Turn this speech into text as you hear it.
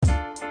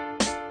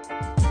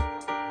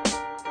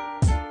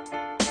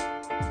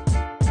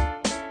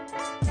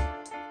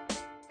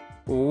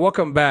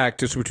Welcome back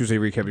to Super Tuesday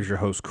Recap. It's your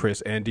host,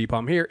 Chris and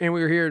Deepom here, and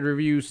we're here to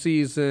review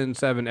Season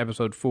 7,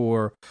 Episode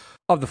 4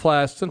 of The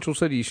Flash, Central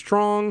City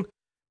Strong.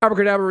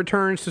 Abracadabra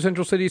returns to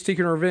Central City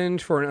seeking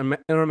revenge for an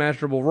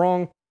unimaginable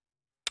wrong.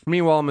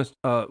 Meanwhile,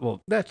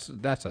 that's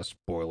a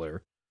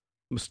spoiler.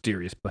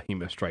 Mysterious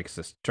behemoth strike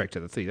to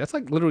the city. That's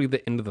like literally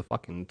the end of the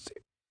fucking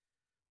series.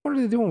 What are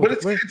they doing with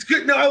it? But it's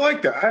good. No, I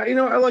like that.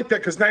 I like that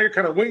because now you're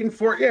kind of waiting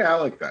for it. Yeah, I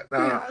like that.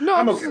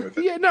 I'm okay with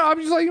it. Yeah, no, I'm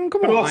just like,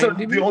 come on. But also,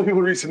 the only people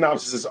who read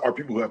synopsis are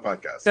people who have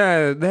podcasts.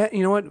 Yeah, that,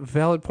 you know what?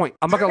 Valid point.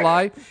 I'm not gonna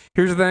lie.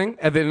 Here's the thing.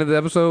 At the end of the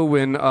episode,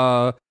 when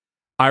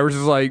Iris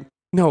is like,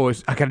 no, I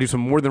gotta do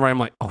some more than right. I'm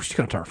like, oh, she's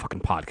gonna start a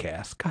fucking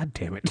podcast. God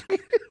damn it.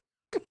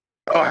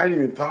 Oh, I hadn't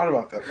even thought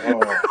about that.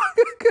 Oh.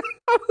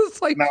 I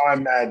was like, now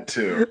I'm mad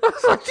too. I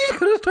was like, she's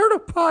gonna start a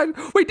pod.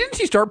 Wait, didn't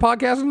she start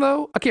podcasting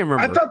though? I can't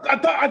remember.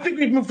 I think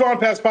we've moved on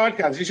past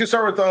podcasts. You should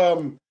start with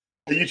a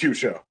YouTube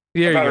show.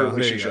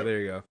 There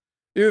you go.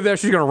 Either that,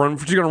 she's gonna run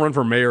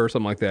for mayor or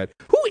something like that.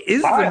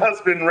 My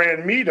husband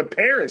ran me to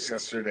Paris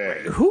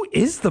yesterday. Who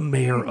is the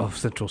mayor of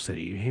Central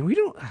City? We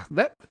don't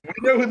that. We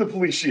know who the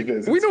police chief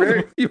is. We know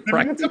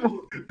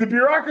the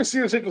bureaucracy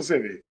of Central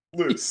City.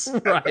 Loose.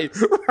 right.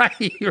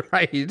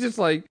 Just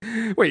like,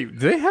 wait,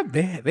 do they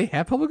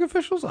have public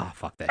officials? Oh,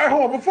 fuck that. All right,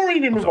 hold on. Before we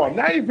even move on,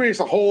 now you've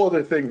raised a whole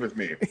other thing with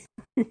me.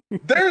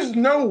 There's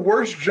no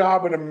worse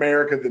job in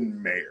America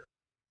than mayor.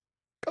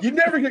 You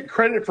never get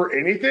credit for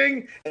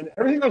anything, and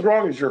everything goes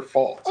wrong is your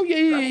fault. Oh,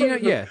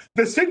 yeah.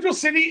 The Central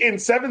City in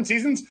 7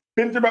 seasons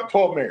been through about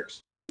 12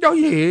 mayors. Oh,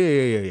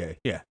 yeah.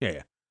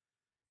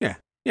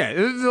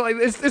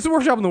 It's the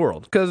worst job in the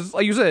world because,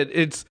 like you said,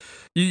 it's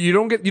you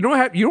don't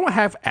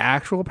have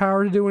actual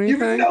power to do anything.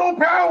 You have no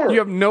power. You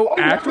have no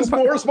actual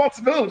power. More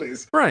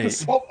responsibilities. Right. To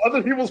solve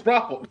other people's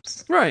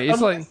problems. Right.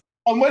 It's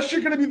unless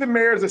you're going to be the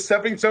mayor as a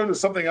stepping stone to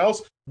something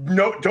else,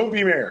 no, don't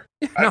be mayor.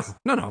 No.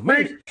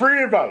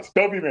 Free advice.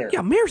 Don't be mayor.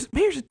 Yeah, mayor's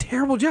a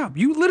terrible job.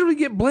 You literally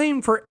get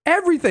blamed for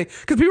everything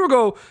because people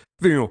go,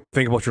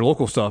 think about your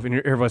local stuff, and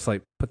everybody's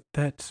like, but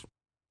that's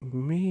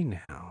me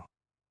now.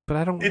 But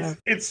I don't.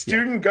 It's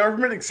student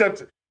government,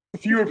 except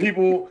fewer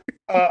people.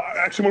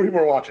 Actually, more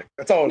people are watching.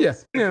 That's all it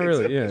is.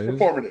 It's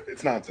performative.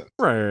 It's nonsense.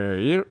 Right.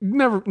 You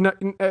never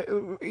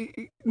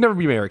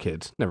be mayor,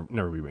 kids.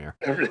 Never be mayor.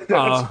 Nobody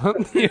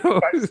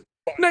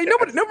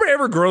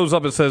ever grows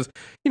up and says,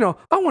 I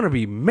want to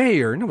be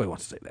mayor. Nobody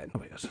wants to say that.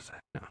 Nobody wants to say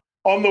that. No.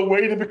 On the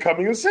way to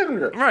becoming a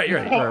senator. Right.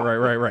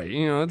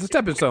 It's a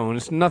stepping stone.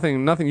 It's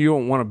nothing. You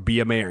don't want to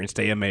be a mayor and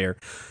stay a mayor.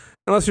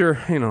 Unless you're,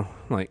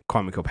 like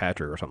Kwame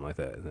Kilpatrick or something like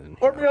that. Then,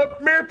 or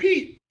Mayor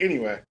Pete.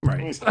 Anyway. Right.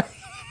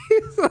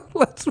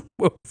 Let's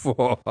move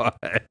on.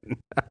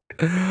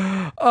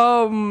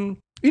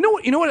 You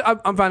know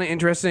what I'm finding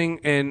interesting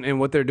in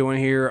what they're doing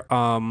here?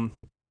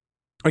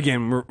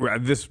 Again,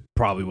 this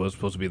probably was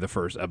supposed to be the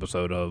first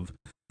episode of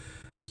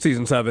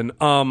Season 7.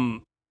 I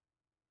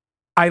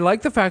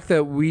like the fact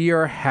that we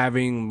are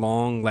having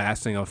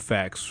long-lasting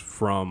effects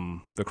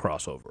from the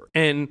crossover.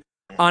 And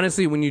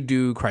honestly, when you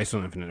do Crisis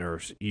on Infinite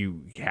Earths,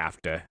 you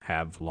have to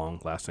have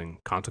long-lasting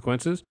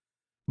consequences.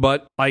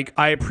 But I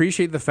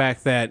appreciate the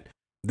fact that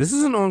this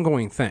is an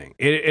ongoing thing.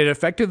 It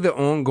affected the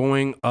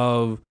ongoing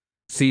of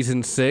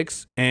Season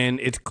 6, and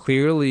it's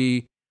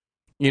clearly,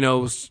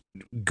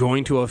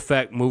 going to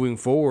affect moving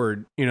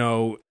forward,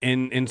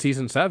 in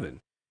Season 7.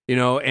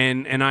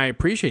 And I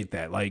appreciate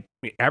that. Like,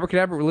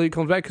 Abracadabra really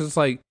comes back because it's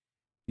like,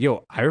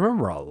 I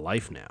remember a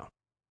life now,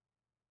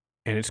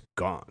 and it's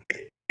gone.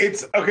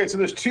 It's okay. So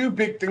there's 2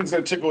 big things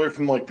that took away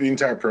from the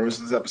entire premise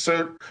of this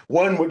episode.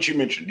 One, what you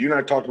mentioned. You and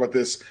I talked about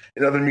this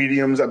in other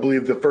mediums. I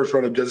believe the first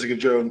run of Jessica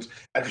Jones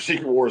after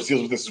Secret Wars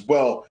deals with this as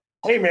well.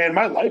 Hey man,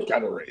 my life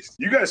got erased.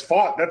 You guys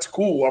fought. That's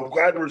cool. I'm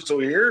glad we're still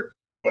here,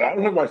 but I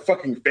don't have my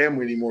fucking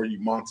family anymore.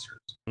 You monsters.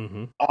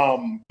 Mm-hmm.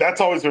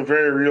 That's always been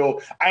very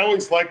real. I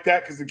always like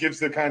that because it gives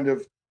the kind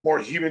of more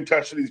human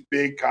touch to these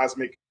big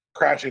cosmic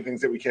crashing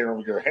things that we can't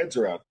really get our heads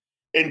around.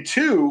 And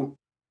 2.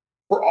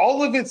 For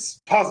all of its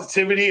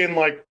positivity and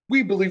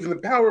we believe in the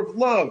power of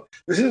love,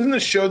 this isn't a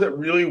show that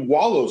really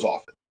wallows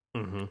often.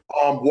 Mm-hmm.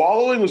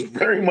 Wallowing was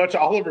very much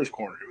Oliver's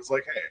corner. It was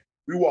like, hey,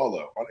 we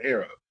wallow on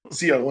Arrow.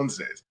 See you on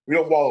Wednesdays. We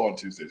don't wallow on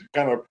Tuesdays.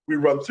 We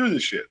run through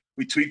this shit.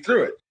 We tweet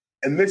through it.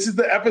 And this is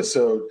the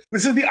episode.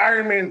 This is the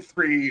Iron Man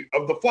 3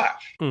 of The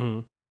Flash.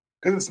 Because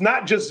it's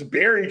not just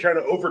Barry trying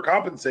to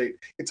overcompensate.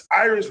 It's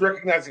Iris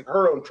recognizing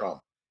her own trauma.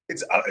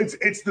 It's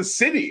the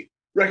city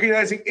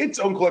recognizing its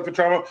own collective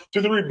trauma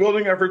through the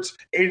rebuilding efforts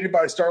aided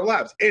by Star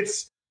Labs.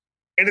 It's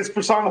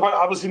personified,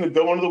 obviously, in the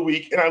villain of the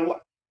week. And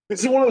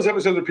this is one of those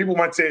episodes where people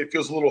might say it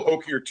feels a little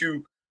hokey or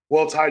too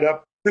well tied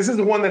up. This is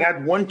the one that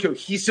had one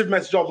cohesive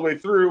message all the way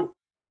through,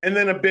 and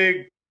then a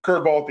big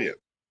curveball at the end.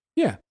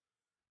 Yeah,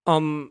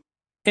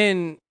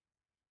 and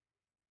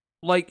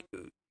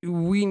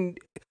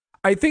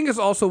I think it's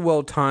also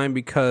well timed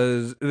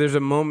because there's a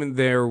moment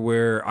there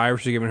where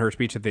Iris is giving her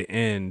speech at the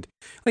end.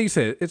 Like you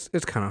said, it's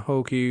kind of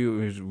hokey. It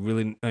was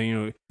really,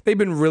 they've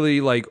been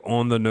really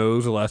on the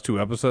nose the last 2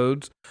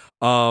 episodes,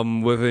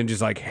 with it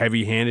just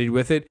heavy handed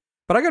with it.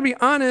 But I gotta be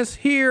honest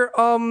here,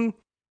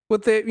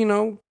 with it,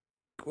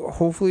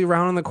 hopefully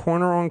rounding the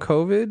corner on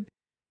COVID.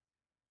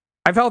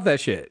 I felt that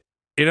shit.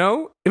 You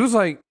know, it was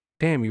like,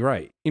 damn, you're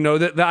right. You know,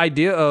 the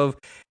idea of,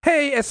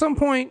 hey, at some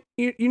point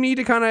you need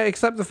to kind of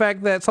accept the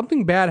fact that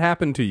something bad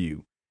happened to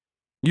you.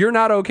 You're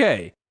not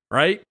okay,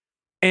 right?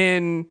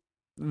 And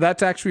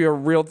that's actually a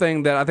real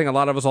thing that I think a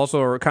lot of us also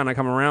are kind of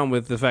coming around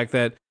with, the fact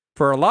that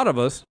for a lot of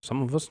us,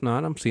 some of us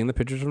not. I'm seeing the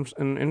pictures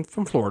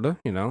from Florida.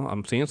 You know,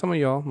 I'm seeing some of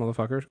y'all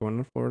motherfuckers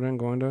going to Florida and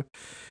going to,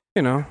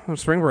 you know,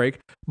 spring break.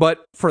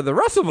 But for the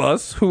rest of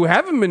us who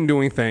haven't been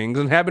doing things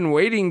and have been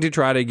waiting to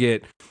try to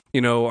get,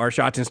 you know, our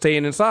shots and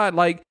staying inside,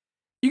 like,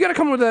 you got to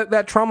come with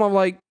that trauma of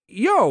like,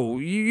 yo,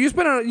 you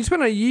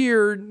spent a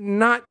year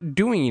not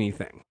doing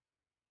anything.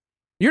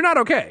 You're not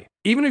okay.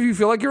 Even if you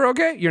feel like you're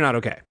okay, you're not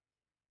okay.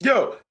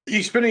 Yo,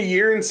 you spent a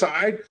year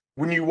inside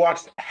when you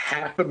watched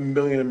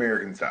 500,000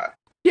 Americans die.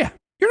 Yeah,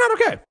 you're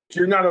not okay.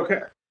 You're not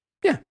okay.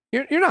 Yeah,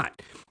 you're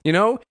not. You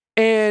know,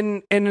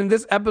 and in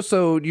this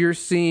episode, you're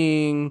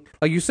seeing,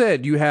 like you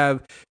said,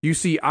 you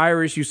see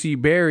Iris, you see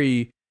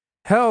Barry.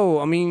 Hell,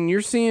 I mean,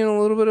 you're seeing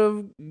a little bit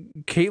of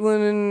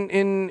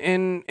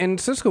Caitlin and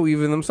Cisco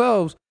even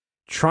themselves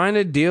trying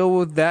to deal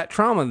with that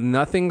trauma.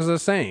 Nothing's the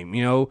same.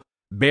 You know,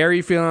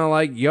 Barry feeling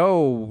like,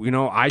 yo, you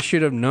know, I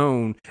should have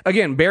known.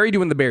 Again, Barry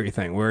doing the Barry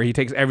thing where he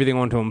takes everything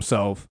onto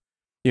himself.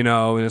 You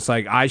know, and it's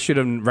like, I should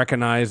have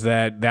recognized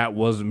that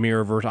was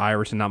Mirrorverse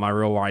Iris and not my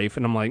real wife.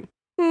 And I'm like,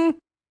 you're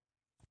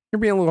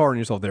being a little hard on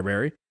yourself there,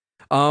 Barry.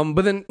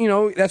 But then, you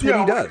know, that's what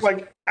he does.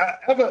 Like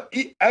Eva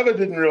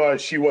didn't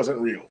realize she wasn't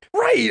real.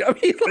 Right. I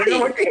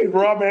mean, like, hey,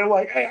 bro, man,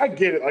 like, hey, I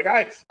get it. Like,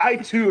 I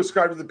too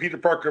ascribe to the Peter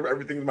Parker of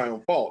everything's my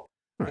own fault.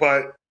 Right.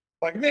 But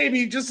like,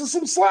 maybe just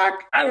some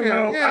slack. I don't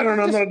know. Yeah, I don't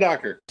know. I'm not a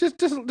doctor.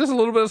 Just a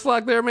little bit of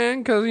slack there, man.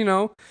 Because you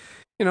know,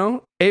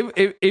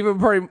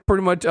 Ava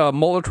pretty much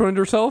Molotroned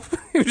herself.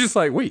 He was just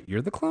like, wait,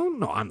 you're the clone?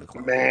 No, I'm the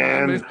clone.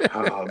 Man,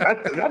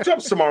 that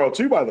drops tomorrow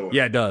too, by the way.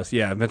 Yeah, it does.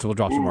 Yeah, Invincible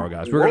drops tomorrow,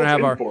 guys. We're gonna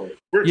have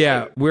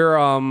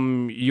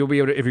you'll be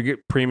able to, if you get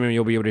premium,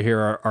 you'll be able to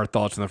hear our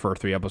thoughts on the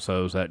first 3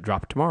 episodes that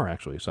drop tomorrow,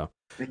 actually. So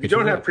if you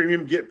don't have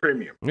premium, get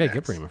premium. Yeah,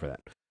 get premium for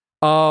that.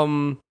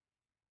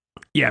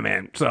 Yeah,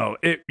 man. So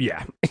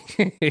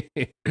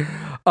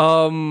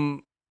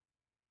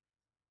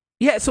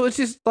yeah, so it's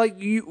just like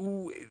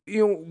you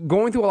know,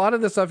 going through a lot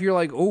of this stuff, you're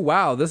like, oh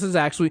wow, this is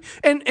actually,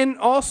 and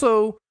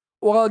also,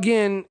 well,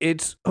 again,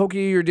 it's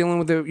okay. You're dealing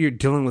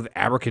with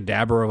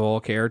Abracadabra of all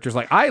characters.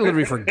 Like, I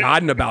literally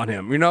forgotten about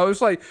him. You know, it's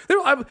like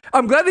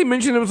I'm glad they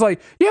mentioned it. It was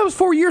like, yeah, it was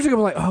 4 years ago.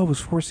 I'm like, oh, it was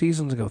 4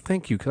 seasons ago.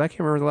 Thank you, because I can't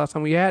remember the last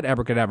time we had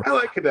Abracadabra. I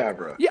like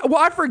Kadabra. Yeah, well,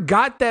 I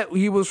forgot that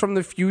he was from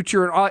the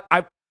future, and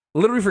I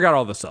literally forgot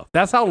all this stuff.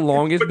 That's how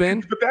long it's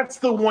been. But that's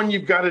the one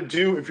you've got to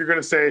do if you're going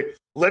to say,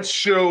 let's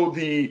show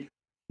the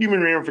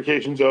human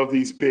ramifications of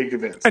these big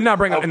events, and not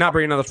bring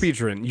another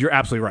feature in. You're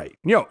absolutely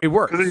right. It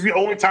works because it's the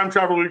only time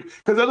travel.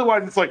 Because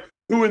otherwise, it's like,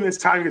 who in this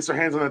time gets their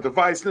hands on that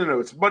device? No,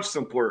 it's much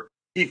simpler.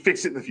 He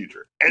fixed it in the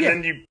future, and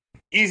then you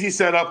easy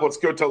setup. Let's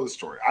go tell the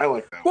story. I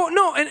like that. Well,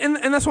 no,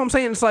 and that's what I'm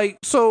saying. It's like,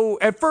 so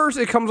at first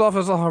it comes off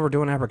as, oh, we're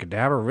doing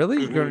Abracadabra,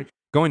 really? Mm-hmm.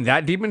 Going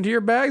that deep into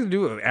your bag to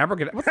do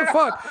Abracadabra? What the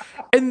fuck?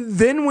 And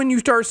then when you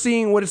start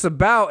seeing what it's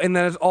about, and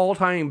then it's all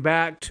tying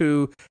back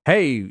to,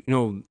 hey, you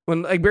know,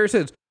 when, like Barry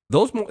says,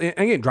 those,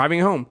 again, driving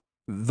home,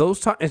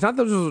 it's not that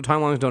those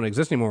timelines don't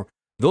exist anymore.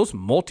 Those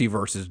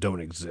multiverses don't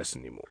exist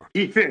anymore.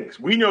 He thinks.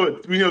 We know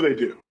they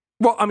do.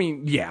 Well, I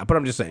mean, yeah, but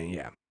I'm just saying,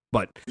 yeah.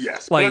 But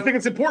yes, like, but I think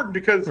it's important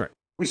because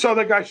we saw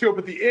that guy show up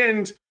at the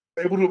end,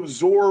 able to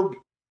absorb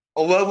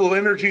a level of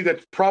energy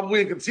that's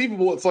probably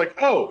inconceivable. It's like,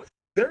 oh,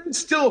 there's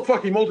still a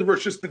fucking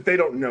multiverse, just that they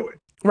don't know it.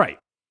 Right.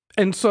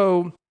 And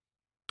so,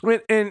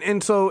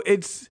 and so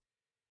it's,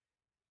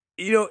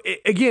 you know,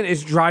 again,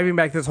 it's driving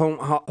back this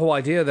whole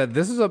idea that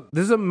this is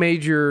a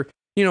major,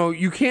 you know,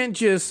 you can't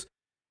just,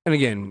 and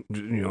again,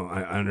 you know,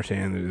 I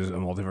understand there's a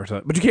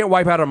multiverse, but you can't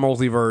wipe out a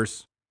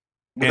multiverse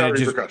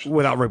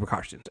without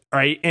repercussions,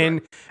 right?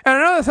 And I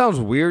know that sounds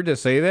weird to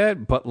say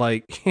that, but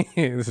like,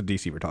 this is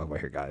DC we're talking about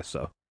here, guys.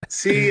 So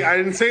see, I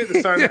didn't say it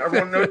this time.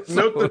 Everyone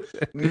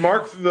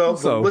mark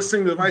the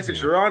listening device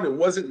that you're on. It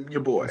wasn't your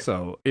boy.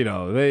 So you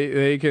know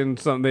they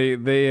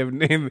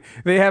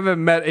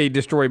haven't met a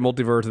destroyed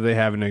multiverse that they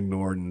haven't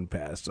ignored in the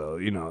past. So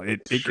you know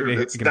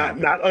it's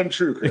not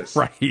untrue, Chris.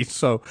 Right.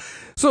 So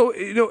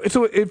you know,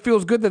 so it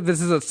feels good that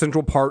this is a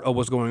central part of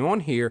what's going on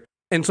here.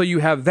 And so you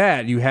have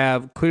that. You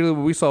have clearly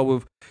what we saw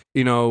with,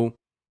 you know,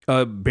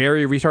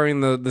 Barry restarting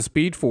the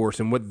Speed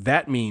Force and what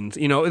that means.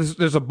 You know,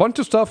 there's a bunch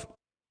of stuff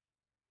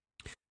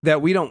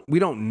that we don't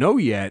know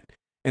yet,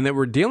 and that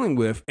we're dealing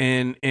with.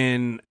 And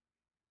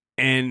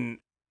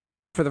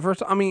for the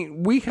first, I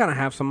mean, we kind of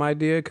have some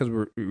idea because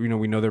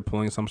we know they're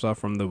pulling some stuff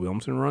from the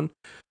Williamson run,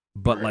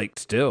 but like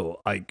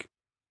still, like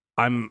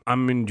I'm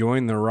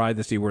enjoying the ride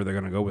to see where they're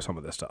gonna go with some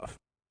of this stuff.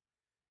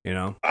 You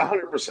know,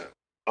 100%.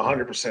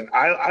 100%.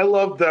 I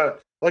love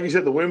like you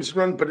said, the Williamson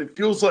run, but it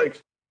feels like,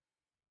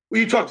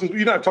 well, you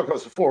and I have talked about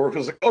this before, where it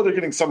feels like, oh, they're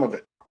getting some of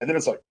it. And then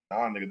it's like,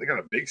 nah, nigga, they got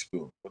a big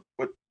spoon.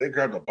 But they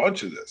grabbed a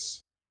bunch of this.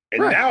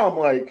 And now I'm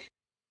like,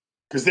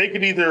 because they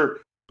could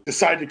either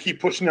decide to keep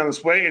pushing down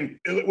this way.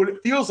 And what it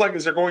feels like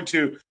is they're going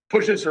to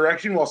push this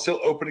direction while still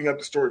opening up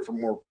the story for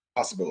more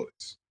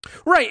possibilities.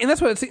 Right, and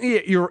that's what it's. Yeah,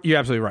 you're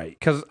absolutely right.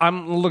 Because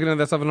I'm looking at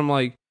that stuff and I'm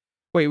like,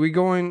 wait, we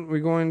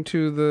going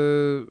to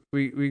the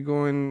we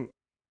going.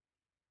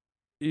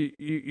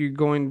 You're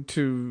going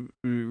to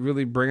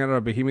really bring out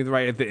a behemoth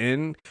right at the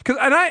end? Because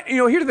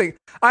here's the thing.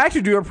 I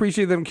actually do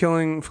appreciate them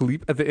killing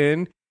Philippe at the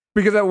end,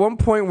 because at one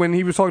point when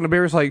he was talking to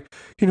Barry, it's like,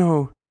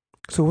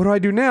 so what do I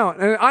do now?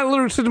 And I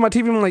literally stood to my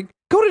TV and I'm like,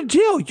 go to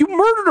jail. You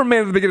murdered a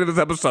man at the beginning of this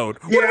episode.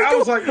 Yeah, I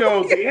was like,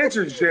 no, the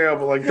answer is jail,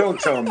 but like, don't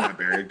tell him that,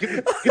 Barry.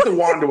 Get the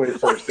wand away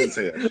first, then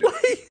say that shit.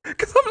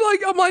 Because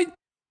I'm like,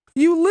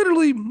 you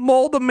literally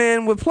mauled a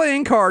man with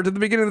playing cards at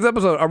the beginning of this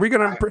episode. Are we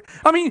gonna?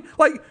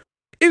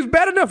 It's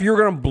bad enough you're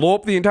going to blow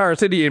up the entire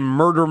city and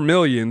murder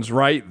millions,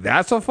 right?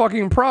 That's a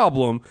fucking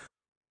problem.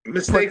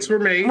 Mistakes were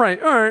made.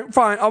 Right, all right,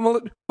 fine.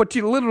 But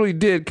you literally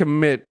did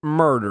commit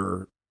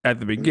murder at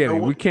the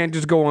beginning. We can't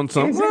just go on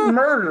some... Is it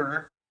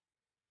murder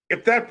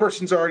if that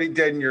person's already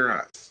dead in your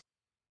eyes?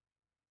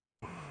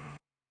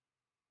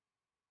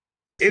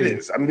 It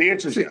is. I mean, the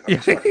answer is yes.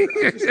 Okay,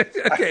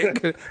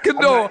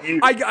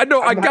 I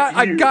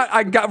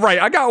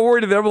got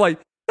worried there. I'm like,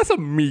 that's a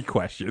me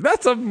question.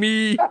 That's a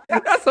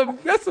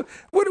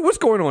what's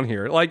going on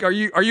here? Like, are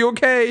you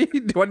okay?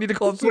 Do I need to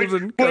call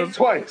Susan?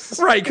 Twice.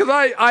 Right, because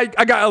I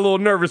got a little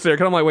nervous there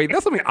because I'm like, wait,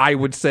 that's something I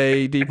would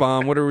say,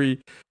 D-Bomb. What are we?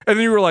 And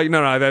then you were like,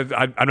 no, I'm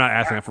not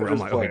asking that for real. I'm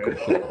like,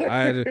 okay, cool.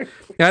 I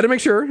had to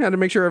make sure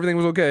everything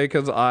was okay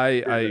because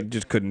I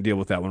just couldn't deal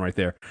with that one right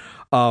there.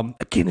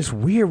 Again, it's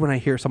weird when I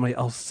hear somebody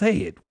else say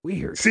it.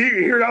 Weird. See,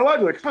 you hear it out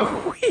loud, you're like,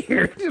 huh.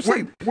 Weird.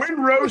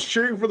 When Rose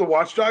cheering for the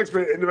Watchdogs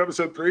by the end of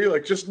episode 3,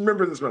 like, just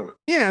remember this moment.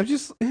 Yeah,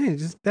 just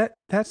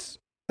that's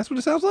what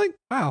it sounds like.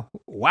 Wow.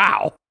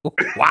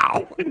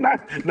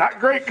 not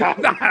great,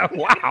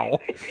 Kyle.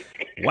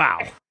 Wow.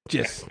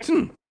 Just.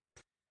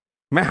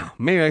 Wow,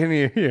 maybe I can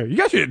hear. You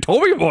guys should have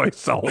told me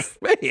myself.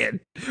 Man,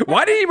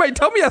 why didn't anybody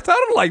tell me I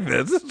sounded like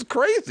this? This is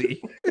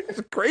crazy. It's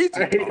crazy.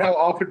 I hate how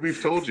often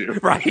we've told you.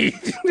 Right.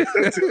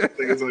 That's the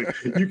thing. It's like,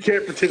 you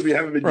can't pretend we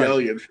haven't been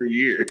yelling it for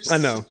years. I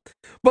know.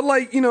 But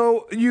like, we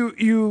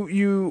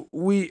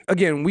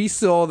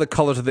saw the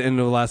colors at the end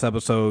of the last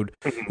episode.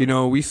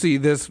 We see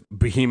this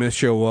behemoth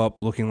show up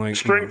looking like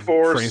Strength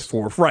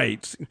Force.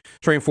 Right.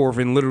 Strength Force,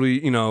 and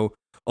literally,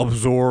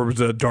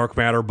 absorbs a dark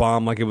matter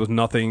bomb like it was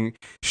nothing,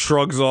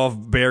 shrugs off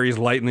Barry's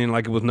lightning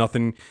like it was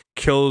nothing,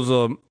 kills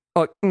a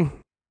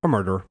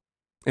murderer,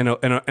 and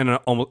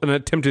an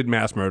attempted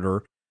mass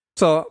murderer.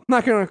 So I'm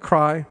not gonna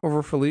cry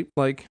over Philippe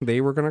like they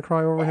were gonna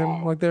cry over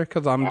him like there,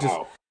 because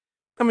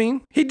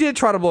he did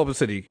try to blow up a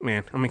city,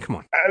 man. I mean, come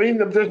on. I mean,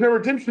 there's no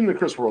redemption in the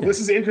Chris world. Yeah.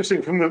 This is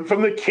interesting from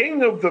the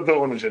king of the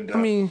villain agenda. I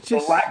mean, the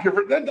lack of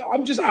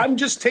I'm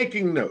just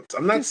taking notes.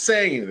 I'm not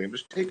saying anything. I'm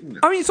just taking notes.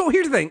 I mean, so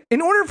here's the thing.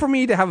 In order for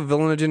me to have a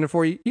villain agenda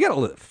for you, you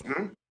gotta live.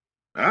 Mm-hmm.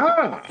 You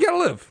gotta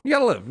live. You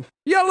gotta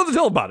live to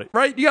tell about it,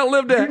 right? You gotta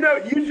live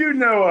to... You do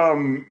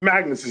know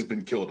Magnus has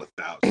been killed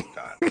 1,000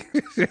 times.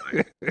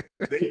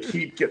 They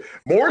keep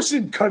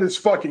Morrison cut his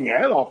fucking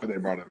head off and they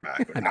brought him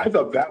back. And I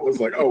thought that was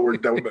like, we're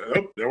done with it.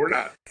 Oh, no, we're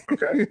not.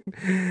 Okay.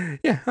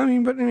 Yeah,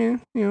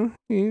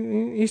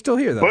 he's still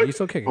here, though. But, he's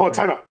still kicking. Hold on,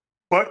 time out.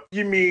 But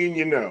you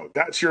mean,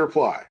 that's your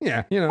reply.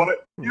 Yeah,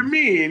 But you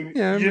mean, Okay.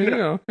 Yeah, I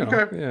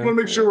want to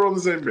make sure we're on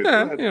the same page.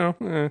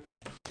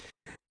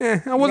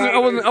 Yeah, I wasn't.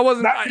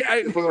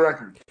 For the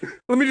record.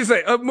 Let me just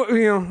say,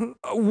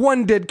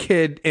 one dead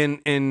kid, and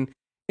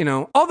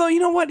although you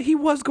know what, he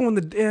was going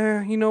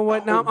now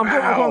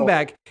I'm going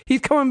back.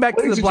 He's coming back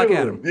to the Black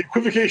Adam. The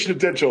equivocation of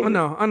dead children.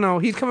 I know.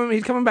 He's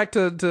coming back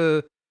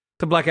to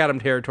Black Adam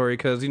territory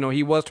because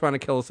he was trying to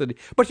kill a city.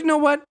 But you know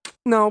what?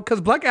 No, because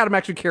Black Adam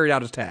actually carried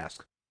out his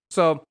task.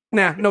 So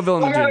no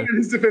villain agenda. In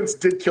his defense,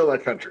 did kill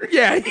that country.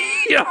 Yeah, if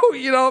you're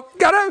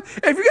gonna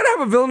have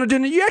a villain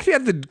agenda, you actually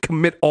have to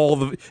commit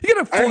you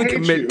gotta fully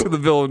commit to the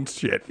villain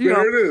shit.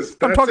 There it is.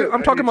 I'm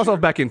talking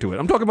myself back into it.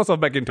 All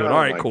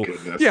right, cool.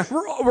 Goodness. Yeah,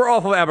 we're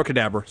off of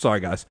abracadabra. Sorry,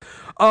 guys.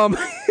 That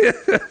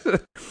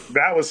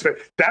was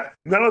that.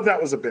 None of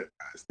that was a bit,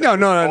 guys. No.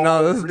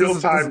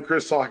 Real time.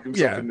 Chris talking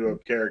himself into a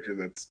character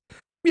that's.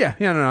 Yeah,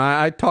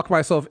 I talked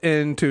myself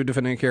into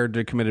defending a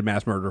character who committed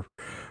mass murder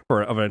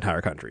of an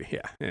entire country.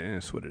 Yeah,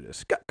 that's what it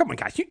is. Come on,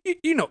 guys,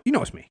 you know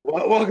it's me.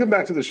 Well, welcome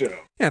back to the show.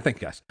 Yeah, thank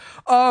you, guys.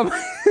 That's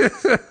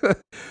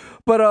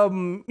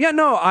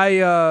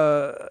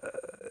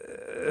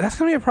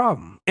gonna be a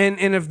problem.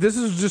 And if this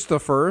is just the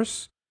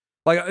first,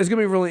 it's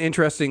gonna be really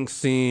interesting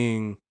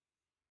seeing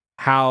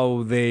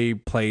how they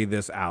play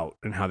this out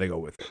and how they go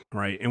with it,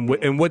 right? And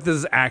what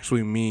does this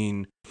actually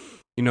mean,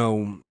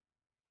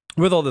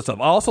 with all this stuff.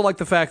 I also like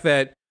the fact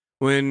that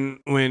when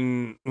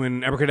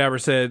Abracadabra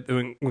said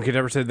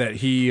that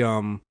he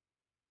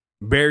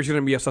Barry's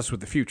going to be obsessed with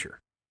the future,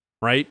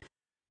 right?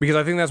 Because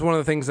I think that's one of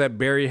the things that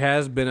Barry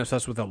has been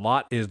obsessed with a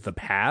lot is the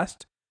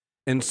past.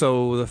 And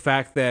so the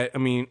fact that,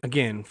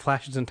 again,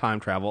 flashes in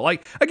time travel.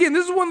 Again,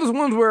 this is one of those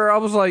ones where I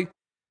was like,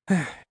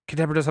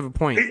 Kadabra does have a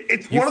point.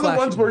 It's one of the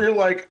ones where you're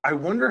like, I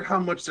wonder how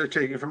much they're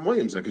taking from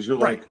Williamson, because you're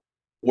like,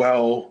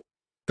 well,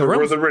 There were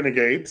Realms, the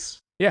Renegades.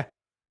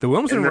 the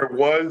Williamson. And there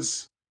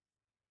was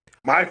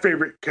my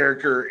favorite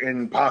character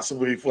in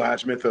possibly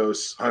Flash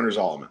Mythos, Hunter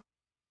Zolomon.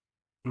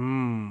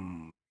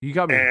 You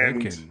got me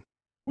And thinking.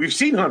 we've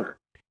seen Hunter,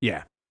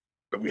 Yeah,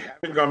 but we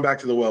haven't gone back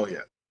to the well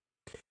yet.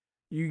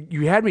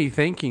 you had me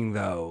thinking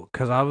though,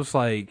 because I was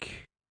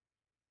like,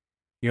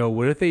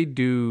 what if they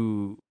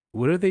do?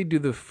 What if they do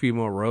the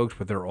female rogues,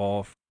 but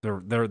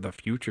they're the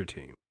future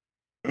team?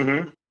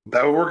 Mm-hmm.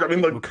 That would work. I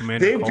mean, look,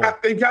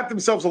 they've got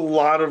themselves a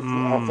lot of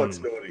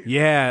flexibility.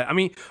 Yeah, I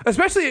mean,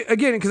 especially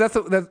again because that's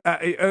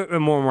more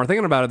and more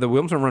thinking about it. The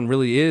Williamson run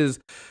really is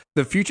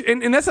the future,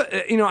 and that's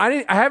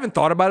I haven't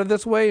thought about it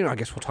this way. I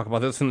guess we'll talk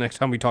about this the next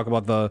time we talk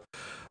about the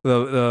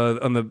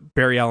on the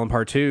Barry Allen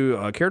Part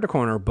 2 character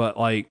corner. But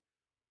like,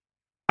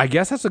 I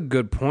guess that's a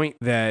good point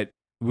that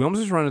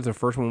Williamson's run is the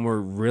first one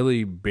where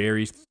really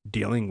Barry's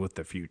dealing with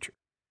the future,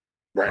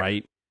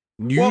 right?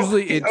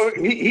 Usually,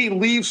 he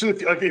leaves for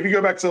the like if you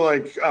go back to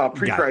like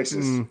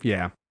pre-crisis,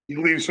 he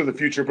leaves for the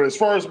future. But as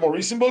far as more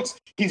recent books,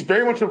 he's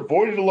very much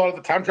avoided a lot of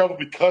the time travel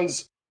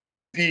because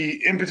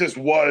the impetus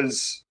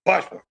was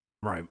Flashpoint,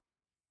 right?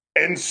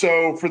 And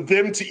so for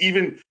them to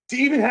even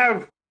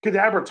have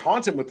Kadabra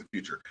taunt him with the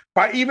future,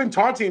 by even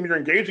taunting him, you're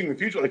engaging the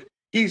future. Like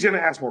he's going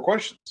to ask more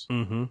questions.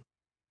 Mm-hmm.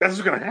 That's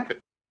what's going to happen.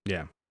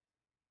 Yeah,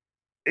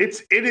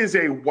 it is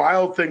a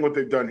wild thing what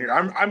they've done here.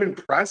 I'm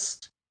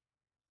impressed.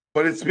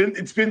 But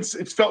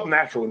it's felt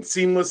natural and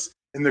seamless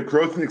in the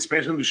growth and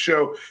expansion of the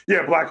show.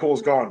 Yeah, Black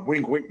Hole's gone.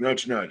 Wink, wink,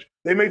 nudge, nudge.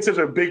 They made such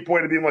a big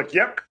point of being like,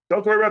 "Yep,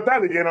 don't worry about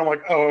that again." I'm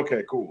like, "Oh,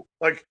 okay, cool."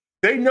 Like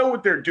they know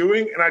what they're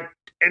doing,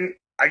 and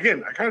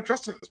again, I kind of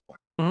trust them at this point.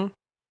 Mm-hmm.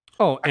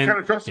 Oh, I kind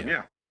of trust them.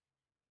 Yeah.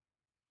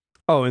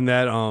 Oh, and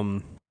that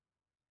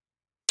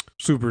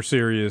super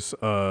serious,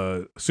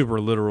 super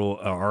literal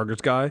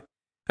Argus guy.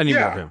 I need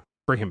more of him.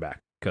 Bring him back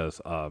because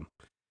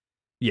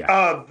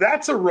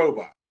that's a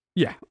robot.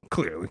 Yeah,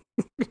 clearly.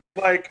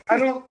 Like,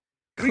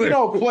 we can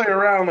all play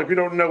around like we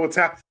don't know what's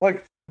happening.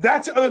 Like,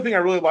 that's the other thing I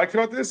really liked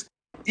about this.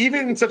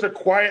 Even in such a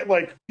quiet,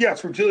 like,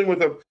 yes, we're dealing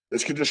with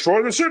this could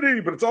destroy the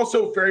city, but it's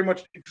also very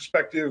much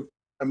introspective,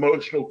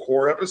 emotional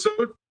core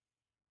episode.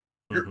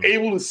 You're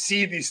able to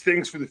see these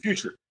things for the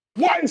future.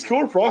 Why is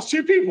Killer Frost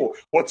two people?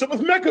 What's up with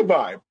Mecha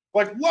Vibe?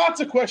 Like, lots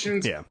of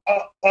questions. Yeah.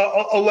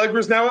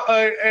 Allegra's now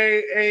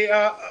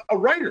a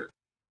writer.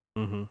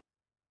 Mm-hmm.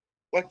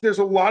 Like, there's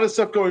a lot of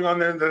stuff going on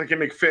there that I can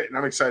make fit, and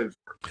I'm excited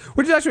for it.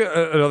 Which is actually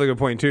another good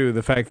point, too.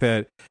 The fact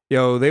that,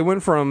 they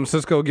went from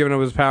Cisco giving up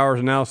his powers,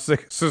 and now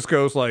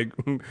Cisco's like,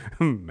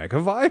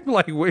 Mecha Vibe?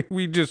 Like,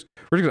 we're just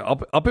going to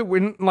up it.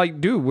 When, like,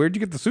 dude, where'd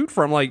you get the suit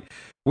from? Like,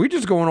 we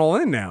just going all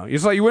in now.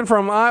 It's like you went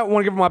from, I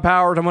want to give him my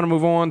powers, I'm going to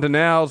move on, to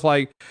now it's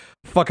like,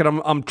 fuck it,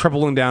 I'm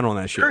tripling down on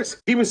that shit.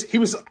 Chris, he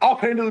was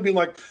offhandedly being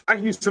like, I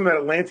can use some of that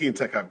Atlantean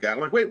tech I've got.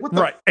 I'm like, wait, what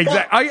the fuck?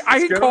 Exactly.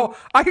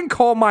 I can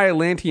call my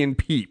Atlantean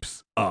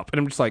peeps up, and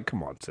I'm just like,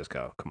 come on,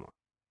 Cisco, come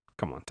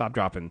on, stop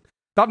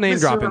name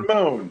dropping.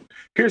 Ramon,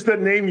 here's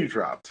that name you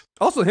dropped.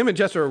 Also, him and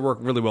Jester work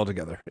really well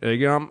together.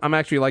 I'm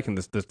actually liking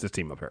this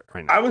team up here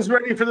right now. I was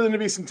ready for there to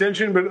be some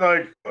tension, but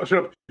like,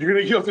 shut up, you're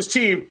gonna heal this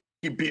team.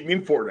 He beat me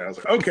in Fortnite. I was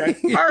like, okay,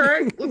 all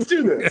right, let's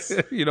do this.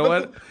 You know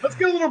what? Let's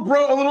get a little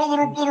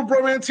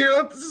bromance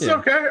here. This is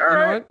okay. All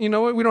right. You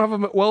know what? We don't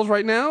have a Wells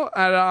right now,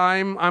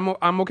 and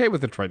I'm okay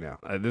with it right now.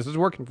 This is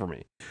working for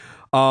me.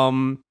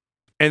 And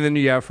then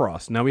you have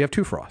Frost. Now we have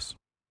two Frosts.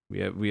 We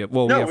have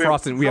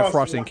Frost and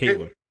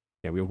Caitlin.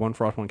 Yeah, we have one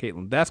Frost, one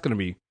Caitlin. That's gonna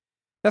be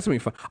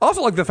fun. I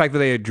also like the fact that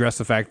they address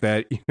the fact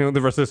that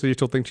the rest of the city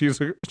still thinks she's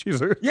a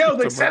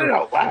they said it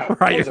out loud,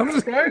 right?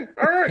 Okay,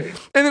 all right.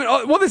 And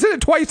then they said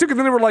it twice too, because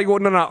then they were like, "Well,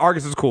 no,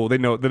 Argus is cool. They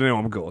know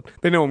I'm good.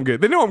 They know I'm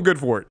good. They know I'm good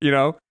for it."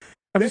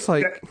 I'm just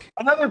like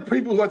another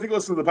people who I think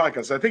listen to the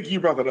podcast. I think you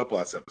brought that up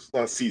last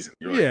season.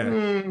 You're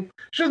like,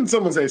 shouldn't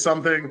someone say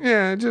something?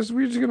 Yeah,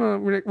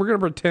 we're gonna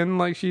pretend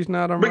like she's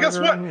not a murderer. But guess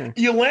what? Yeah.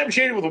 You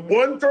lampshade it with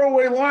one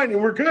throwaway line,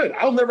 and we're good.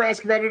 I'll never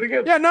ask about it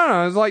again. Yeah,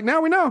 no. It's like now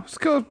we know. It's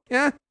cool.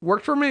 Yeah,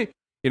 worked for me.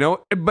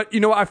 But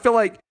I feel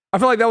like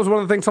that was one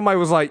of the things somebody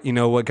was like, you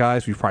know what,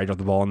 guys, we probably dropped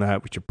the ball on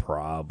that. We should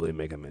probably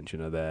make a mention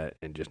of that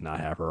and just not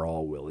have her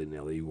all willy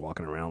nilly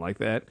walking around like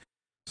that.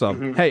 So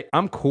hey,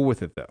 I'm cool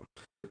with it though.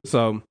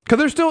 So, because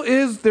there still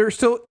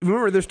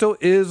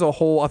is a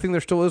whole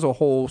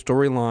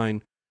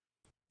storyline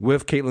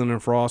with Caitlin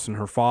and Frost and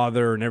her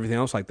father and everything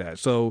else like that.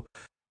 So,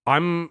 I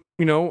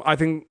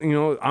think,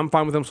 I'm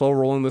fine with them slow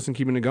rolling this and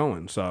keeping it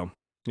going. So,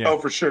 yeah. Oh,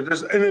 for sure.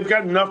 And they've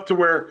got enough to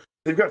where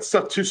they've got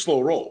stuff to slow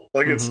roll.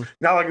 Like, it's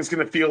not like it's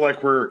going to feel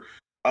like we're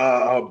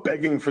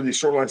begging for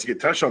these storylines to get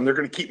touched on. They're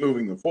going to keep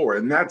moving them forward.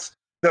 And that's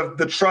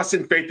the trust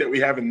and faith that we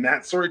have in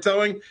that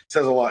storytelling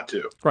says a lot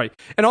too. Right.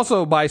 And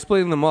also by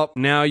splitting them up,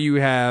 now you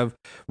have,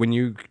 when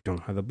you don't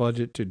have the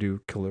budget to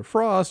do Killer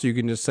Frost, you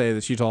can just say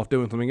that she's off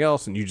doing something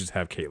else and you just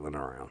have Caitlin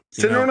around.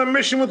 Send her on a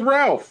mission with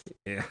Ralph.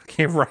 Yeah,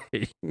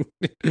 right.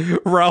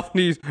 Ralph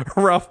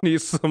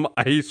needs some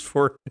ice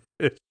for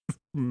his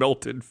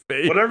melted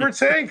face. Whatever it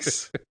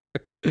takes.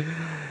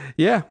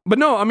 Yeah, but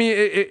no, I mean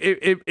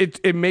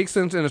it makes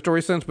sense in a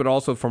story sense, but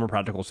also from a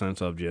practical sense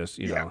of just,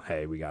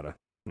 hey, we gotta,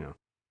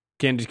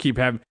 Can't just keep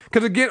having,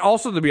 because again,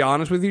 also to be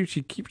honest with you,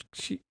 she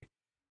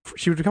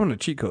was becoming a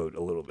cheat code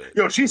a little bit.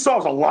 Yo, she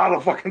solves a lot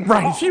of fucking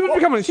Right, problems. she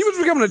was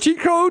becoming a cheat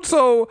code,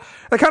 so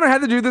I kind of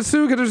had to do this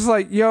too, because it's just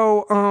like,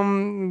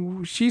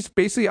 yo, she's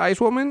basically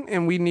Ice Woman,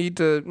 and we need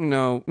to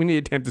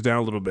tamp this down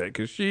a little bit,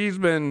 because she's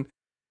been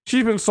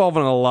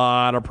solving a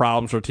lot of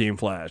problems for Team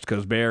Flash,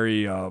 because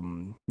Barry,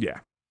 yeah,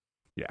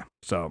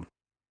 so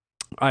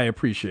I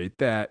appreciate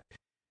that,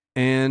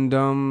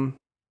 and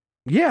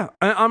yeah,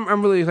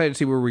 I'm really excited to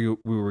see where we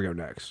go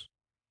next.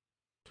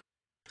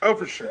 Oh,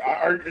 for sure.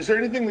 Is there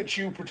anything that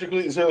you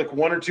particularly? Is there like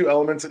one or two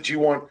elements that you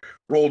want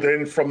rolled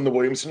in from the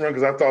Williamson run?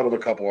 Because I've thought of a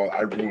couple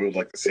I really would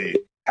like to see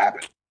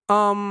happen.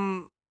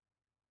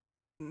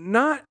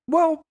 Not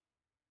well.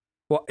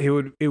 Well,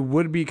 it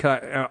would be.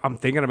 I'm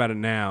thinking about it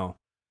now.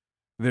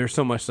 There's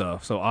so much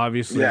stuff. So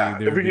obviously, yeah.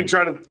 If we can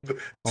try to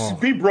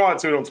be broad,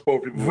 so we don't spoil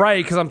people.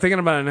 Right, because I'm thinking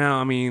about it now.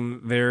 I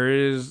mean,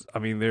 there's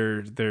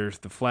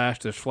the Flash.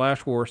 There's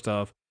Flash War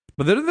stuff.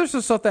 But then there's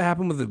the stuff that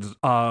happened with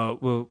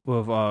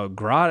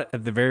Grodd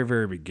at the very,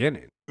 very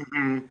beginning.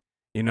 Mm-hmm.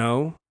 You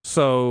know?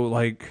 So,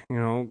 like, you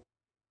know,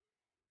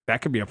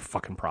 that could be a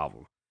fucking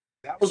problem.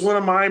 That was one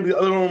of mine. The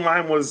other one of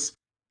mine was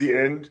the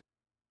end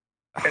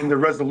and the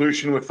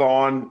resolution with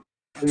Thawne.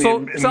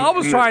 So I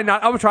was trying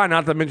not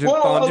to mention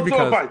Thawne just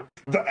because. Fine.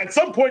 At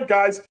some point,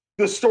 guys,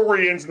 the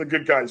story ends and the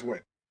good guys win.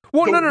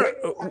 Well,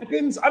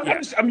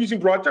 I'm using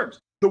broad terms.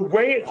 The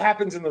way it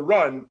happens in the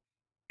run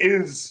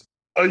is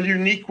a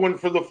unique one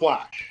for the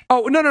Flash.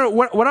 Oh, no.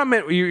 What I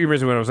meant, you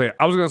mentioned what I was saying.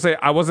 I was going to say,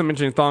 I wasn't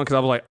mentioning Thawne because I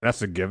was like,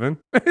 that's a given.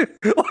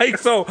 Like,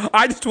 so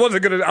I just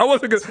wasn't going to, I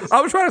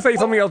was trying to say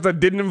something else that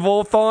didn't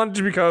involve Thawne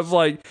just because,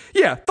 like,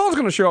 yeah, Thawne's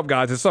going to show up,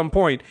 guys, at some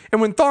point.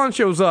 And when Thawne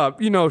shows up,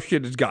 you know,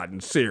 shit has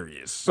gotten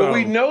serious. So. But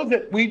we know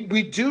that, we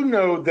do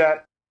know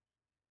that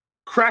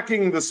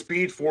cracking the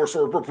Speed Force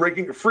or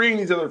freeing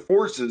these other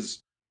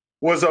forces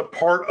was a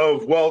part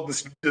of,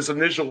 this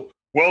initial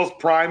Wells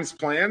Prime's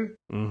plan.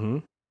 Mm-hmm.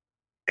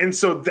 And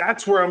so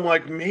that's where I'm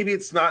like, maybe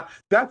it's not.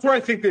 That's where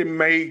I think they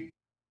may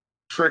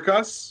trick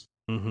us.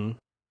 Mm-hmm.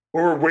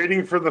 Or we're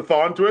waiting for the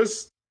Thawne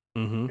twist.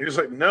 Mm-hmm. You're just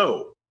like,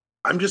 no,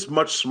 I'm just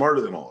much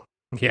smarter than all.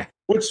 Yeah.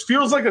 Which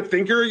feels like a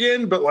thinker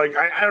again, but like,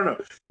 I don't know.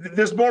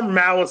 There's more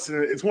malice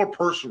in it. It's more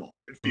personal,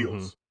 it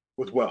feels,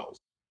 with Wells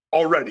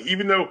already.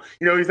 Even though,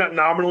 you know, he's not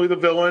nominally the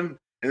villain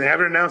and they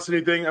haven't announced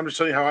anything. I'm just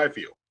telling you how I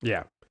feel.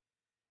 Yeah.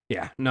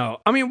 Yeah. No.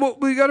 I mean, well,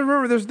 we got to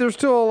remember there's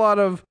still a lot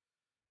of,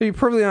 to be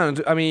perfectly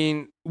honest, I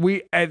mean,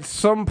 at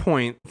some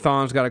point,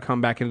 Thawne's got to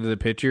come back into the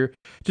picture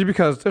just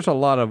because there's a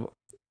lot of,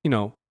 you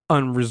know,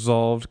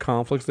 unresolved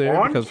conflicts there.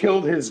 Thawne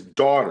killed his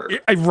daughter.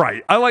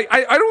 Right. I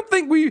don't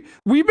think we've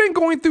been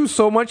going through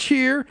so much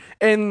here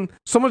and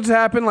so much has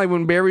happened. Like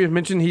when Barry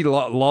mentioned he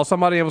lost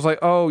somebody, I was like,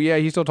 oh yeah,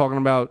 he's talking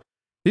about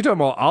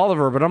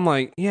Oliver, but I'm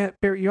like, yeah,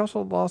 Barry, you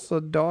also lost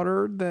a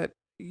daughter that,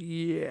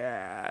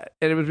 yeah,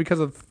 and it was because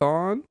of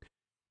Thawne.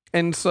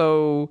 And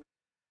so,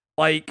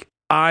 like,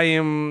 I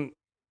am,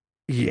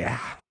 yeah.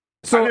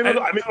 So I'm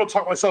able to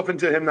talk myself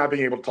into him not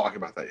being able to talk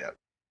about that yet.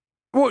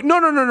 Well, no.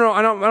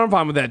 I'm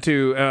fine with that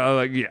too.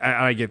 Like,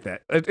 yeah, I get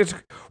that. It's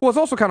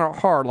also kind of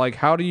hard. Like,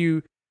 how do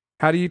you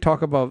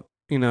talk about,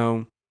 you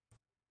know?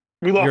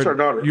 We lost our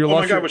daughter. Oh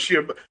my God, was she?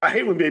 I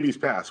hate when babies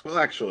pass. Well,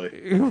 actually,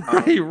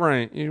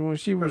 right. You know,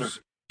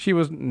 she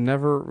was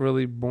never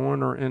really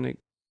born or in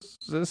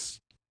existence.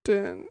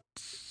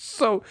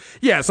 So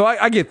yeah, so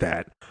I get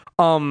that.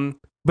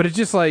 But it's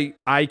just like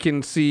I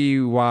can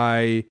see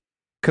why.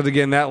 Because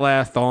again, that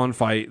last Thawne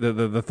fight, the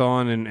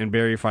Thawne and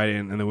Barry fight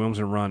and the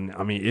Williamson run,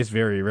 I mean, it's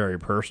very, very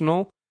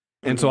personal.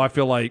 And so I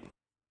feel like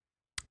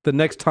the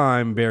next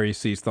time Barry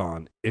sees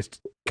Thawne,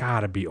 it's got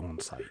to be on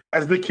site.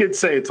 As the kids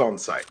say, it's on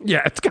site.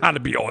 Yeah, it's got to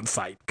be on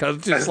site. Because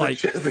just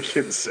as the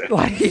kids say.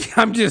 Like,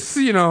 I'm just,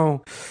 you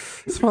know,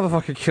 this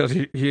motherfucker killed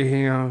you,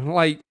 you know.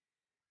 Like,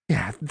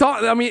 yeah.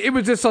 I mean, it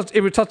was such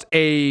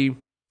a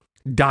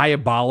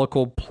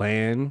diabolical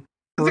plan.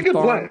 It's a good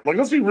plan. Like,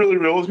 let's be really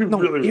real. Let's be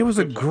really real. It was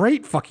a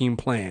great fucking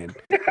plan.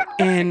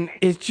 And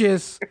it's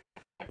just,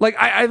 like,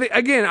 I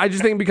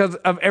just think because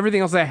of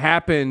everything else that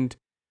happened,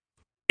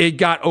 it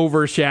got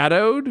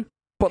overshadowed.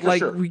 But,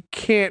 like, we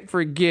can't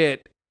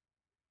forget,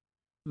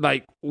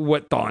 like,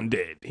 what Thawne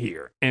did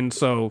here. And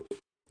so,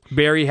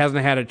 Barry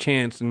hasn't had a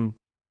chance, and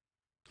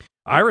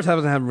Iris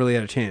hasn't really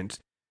had a chance,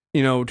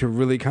 you know, to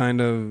really kind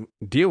of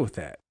deal with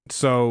that.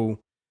 So,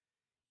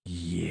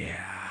 yeah.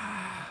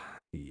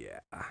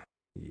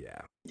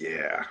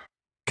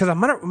 Because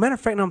matter of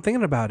fact, now I'm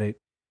thinking about it.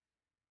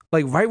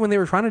 Like right when they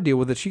were trying to deal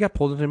with it, she got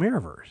pulled into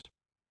Mirrorverse.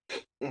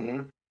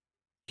 Mm-hmm.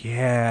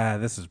 Yeah,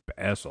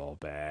 that's all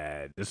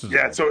bad.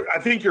 So I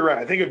think you're right.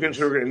 I think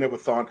eventually we're going to end up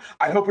with Thawne.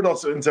 I hope it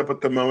also ends up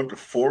with the moment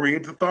before we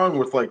get to Thawne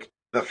with like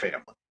the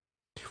family.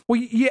 Well,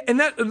 yeah,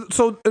 and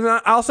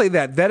I'll say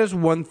that is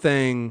one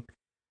thing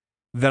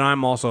that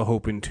I'm also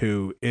hoping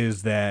to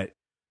is that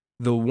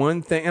the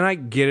one thing, and I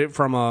get it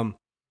from a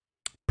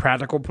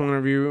practical point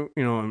of view,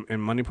 you know,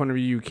 and money point of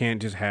view, you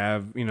can't just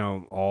have, you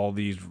know, all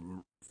these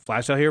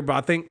Flash out here. But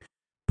I think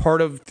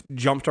part of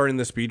jumpstarting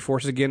the Speed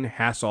Force again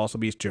has to also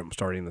be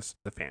jumpstarting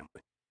the family.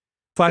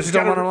 Flashes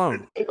don't run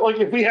alone. Like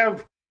if we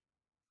have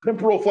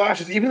temporal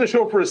flashes, even the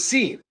show for a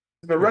scene,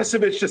 the rest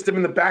of it's just them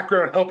in the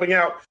background helping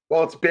out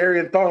while it's Barry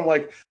and Thawne.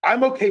 Like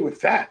I'm okay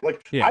with that.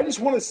 Like I just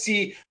want to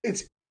see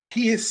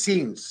he is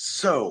seeing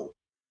so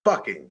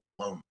fucking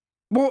lonely.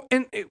 Well,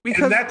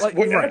 because that's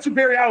what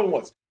Barry Allen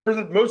was for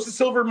most of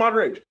Silver and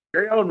Modern Age.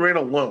 Barry Allen ran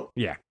alone.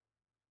 Yeah,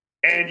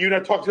 and you and I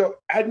talked about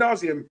ad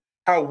nauseum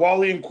how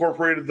Wally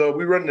incorporated the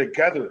 "we run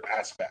together"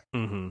 aspect.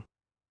 Mm-hmm.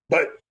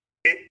 But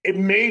it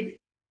made,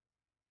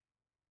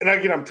 and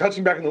again, I'm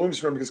touching back in the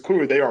Williamson because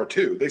clearly they are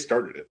too. They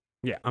started it.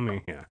 Yeah, I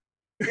mean, yeah.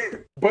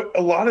 But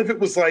a lot of it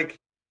was like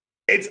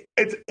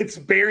it's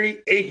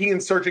Barry aching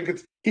and searching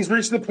because he's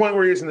reached the point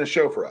where he is in the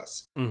show for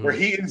us, where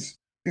he's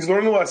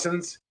learning the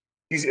lessons.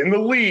 He's in the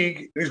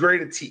league. And he's ready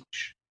to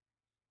teach.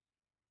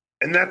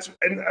 And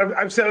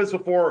I've said this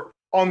before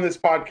on this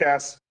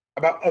podcast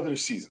about other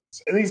seasons,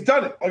 and he's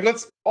done it. Like,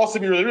 let's also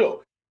be really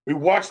real. We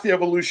watched the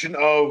evolution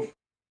of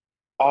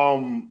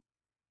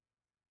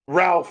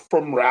Ralph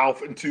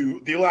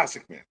into the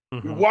Elastic Man.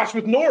 Mm-hmm. We watched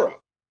with Nora.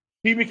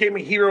 He became a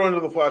hero under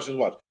the Flash's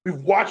watch.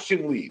 We've watched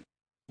him leave.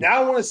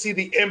 Now I want to see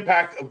the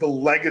impact of the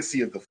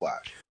legacy of the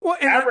Flash. Well,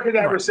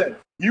 Abracadabra said,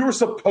 you were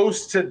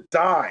supposed to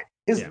die.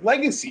 His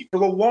legacy for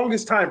the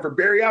longest time for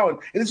Barry Allen,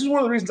 and this is one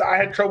of the reasons I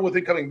had trouble with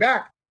him coming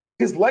back,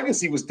 his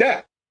legacy was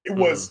death. It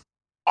was,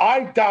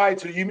 I died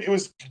to you. It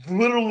was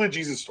literally the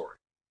Jesus story.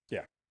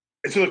 Yeah.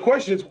 And so the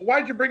question is,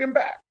 why'd you bring him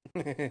back?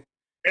 And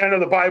I know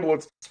the Bible,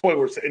 it's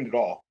spoilers to end it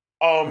all,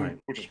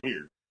 which is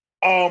weird.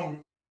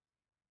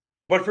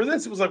 But for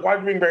this, it was like, why'd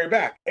you bring Barry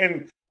back?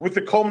 And with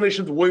the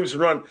culmination of the Williamson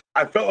run,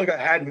 I felt like I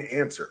had an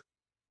answer.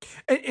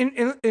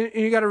 And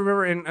you got to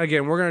remember, and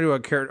again, we're going to do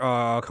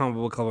a comic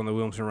book club on the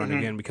Williamson run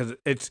again, because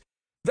it's,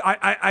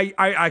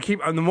 I keep,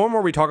 the more and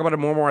more we talk about it,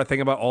 more and more I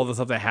think about all the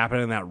stuff that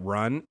happened in that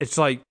run. It's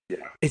like,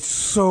 it's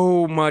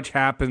so much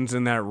happens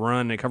in that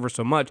run. It covers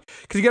so much.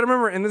 Because you got to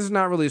remember, and this is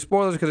not really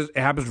spoilers because it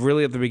happens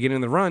really at the beginning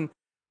of the run.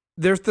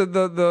 There's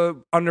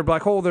the under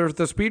Black Hole, there's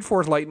the Speed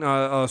Force storm,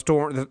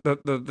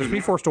 the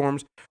Speed Force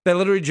storms that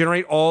literally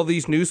generate all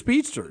these new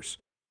speedsters.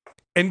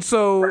 And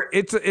so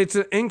it's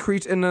an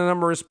increase in the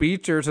number of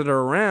speedsters that are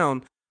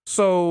around.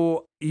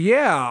 So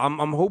yeah,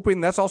 I'm hoping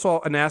that's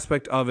also an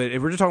aspect of it.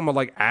 If we're just talking about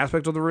like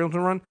aspects of the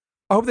Williamson run,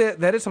 I hope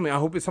that is something. I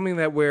hope it's something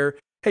that where,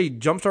 hey,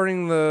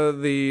 jumpstarting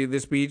the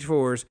Speed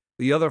Force,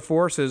 the other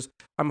forces.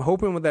 I'm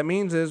hoping what that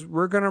means is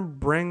we're gonna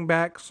bring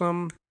back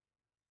some,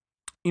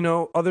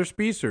 other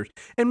speedsters,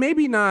 and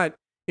maybe not,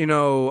 maybe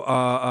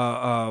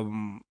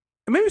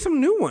some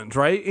new ones,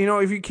 right?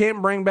 If you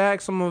can't bring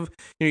back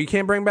you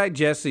can't bring back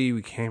Jesse,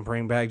 we can't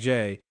bring back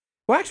Jay.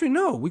 Well, actually,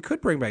 no, we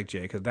could bring back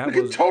Jay because we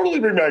could totally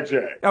bring back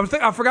Jay.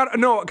 I forgot.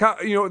 No,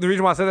 the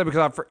reason why I said that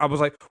because I was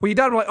like, well, he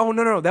died. I'm like, oh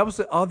no, that was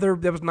the other.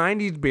 That was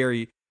 '90s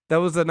Barry. That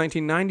was the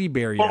 1990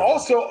 Barry. But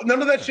also,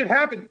 none of that shit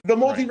happened. The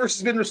multiverse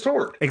has been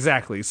restored.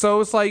 Exactly. So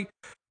it's like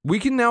we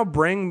can now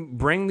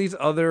bring these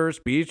other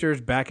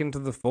speedsters back into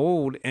the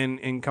fold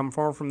and come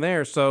forward from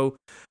there. So,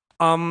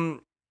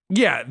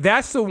 yeah,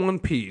 that's the one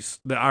piece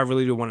that I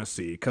really do want to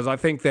see, because I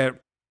think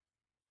that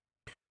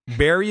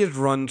Barry has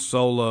run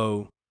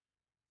solo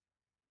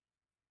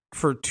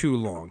for too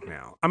long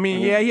now. I mean,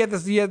 he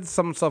had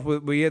some stuff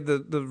he had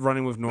the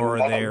running with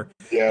Nora there.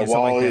 Yeah,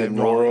 Wally like and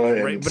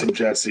Nora and some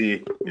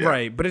Jesse. Yeah.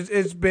 Right, but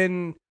it's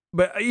been,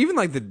 but even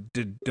like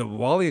the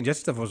Wally and Jesse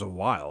stuff was a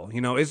while.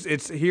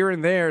 It's here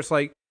and there. It's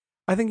like,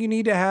 I think he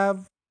needs to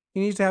have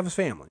his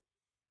family,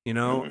 and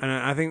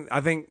I think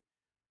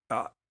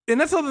and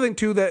that's the other thing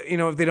too, that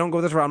if they don't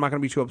go this route, I'm not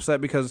going to be too upset,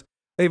 because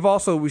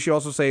we should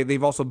also say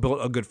they've also built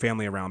a good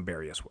family around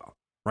Barry as well,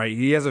 right?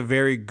 He has a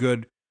very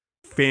good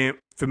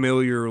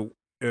familiar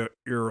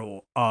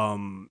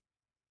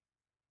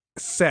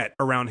set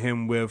around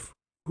him with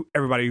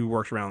everybody who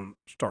works around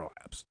Star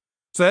Labs.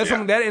 So that's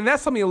something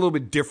that's something a little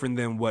bit different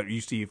than what you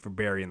see for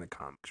Barry in the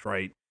comics,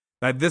 right?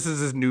 Like, this is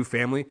his new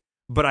family,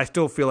 but I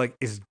still feel like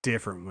it's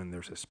different when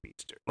there's a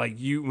speedster. Like,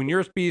 when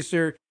you're a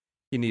speedster,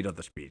 you need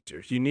other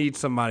speedsters. You need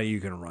somebody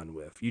you can run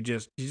with. You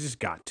just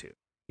got to.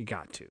 You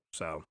got to.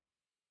 So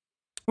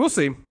we'll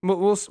see.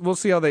 We'll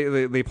see how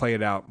they play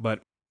it out.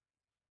 But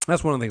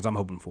that's one of the things I'm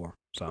hoping for.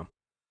 So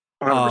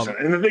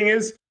 100%. And the thing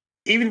is,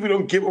 even if we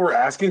don't get what we're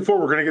asking for,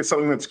 we're going to get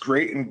something that's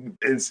great and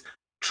is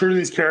true to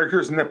these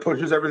characters and that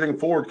pushes everything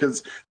forward.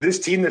 Because this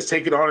team that's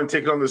taken on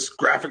this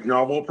graphic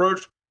novel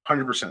approach,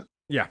 100%.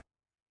 Yeah,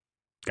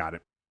 got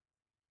it.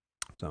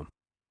 So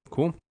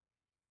cool.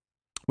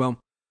 Well.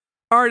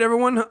 All right,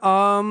 everyone.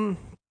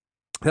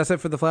 That's it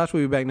for The Flash.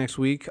 We'll be back next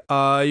week. You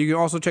can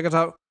also check us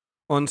out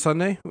on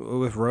Sunday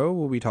with Ro.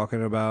 We'll be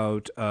talking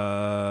about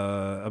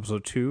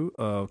episode 2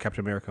 of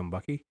Captain America and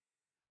Bucky.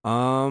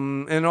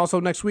 And also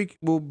next week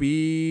will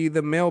be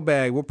the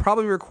mailbag. We'll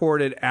probably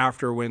record it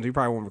after Wednesday. We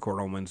probably won't record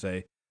on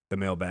Wednesday, the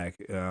mailbag.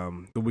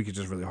 The week is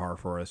just really hard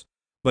for us.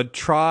 But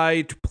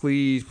try to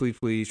please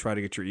try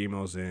to get your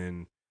emails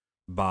in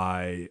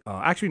by...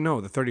 actually,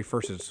 no, the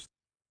 31st is...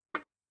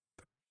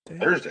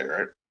 Thursday,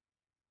 right?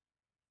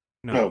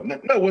 No,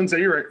 Wednesday.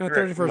 You're right. No,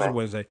 31st is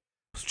Wednesday.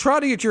 try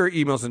to get your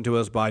emails into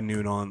us by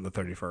noon on the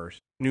 31st.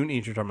 Noon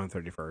Eastern time on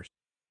the 31st.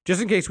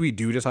 Just in case we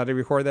do decide to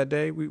record that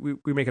day. We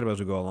make it up as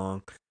we go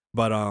along.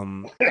 But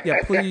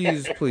yeah,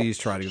 please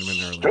try to get them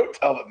in early. Don't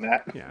tell them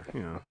that. Yeah,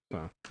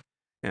 so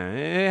yeah,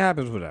 it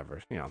happens,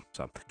 whatever.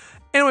 So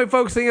anyway,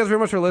 folks, thank you guys very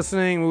much for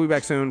listening. We'll be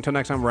back soon. Until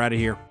next time, we're out of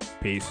here.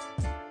 Peace.